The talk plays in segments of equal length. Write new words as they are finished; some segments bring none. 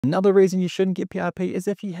Another reason you shouldn't get PRP is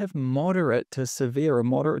if you have moderate to severe or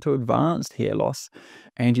moderate to advanced hair loss,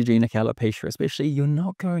 androgenic alopecia especially, you're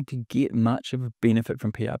not going to get much of a benefit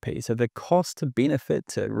from PRP. So the cost to benefit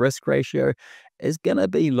to risk ratio is going to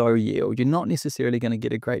be low yield. You're not necessarily going to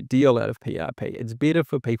get a great deal out of PRP. It's better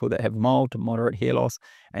for people that have mild to moderate hair loss.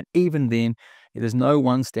 And even then, there's no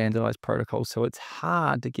one standardized protocol. So it's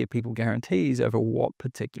hard to give people guarantees over what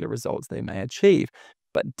particular results they may achieve.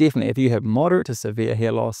 But definitely, if you have moderate to severe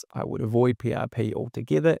hair loss, I would avoid PRP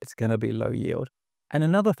altogether. It's going to be low yield. And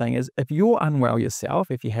another thing is, if you're unwell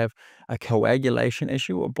yourself, if you have a coagulation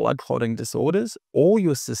issue or blood clotting disorders, or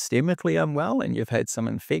you're systemically unwell and you've had some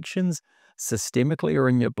infections systemically or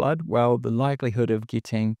in your blood, well, the likelihood of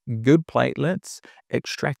getting good platelets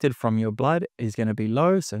extracted from your blood is going to be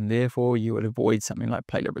low. So therefore, you would avoid something like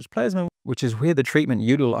platelet-rich plasma, which is where the treatment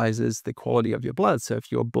utilizes the quality of your blood. So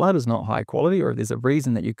if your blood is not high quality, or if there's a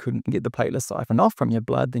reason that you couldn't get the platelets siphoned off from your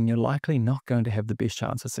blood, then you're likely not going to have the best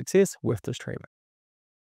chance of success with this treatment.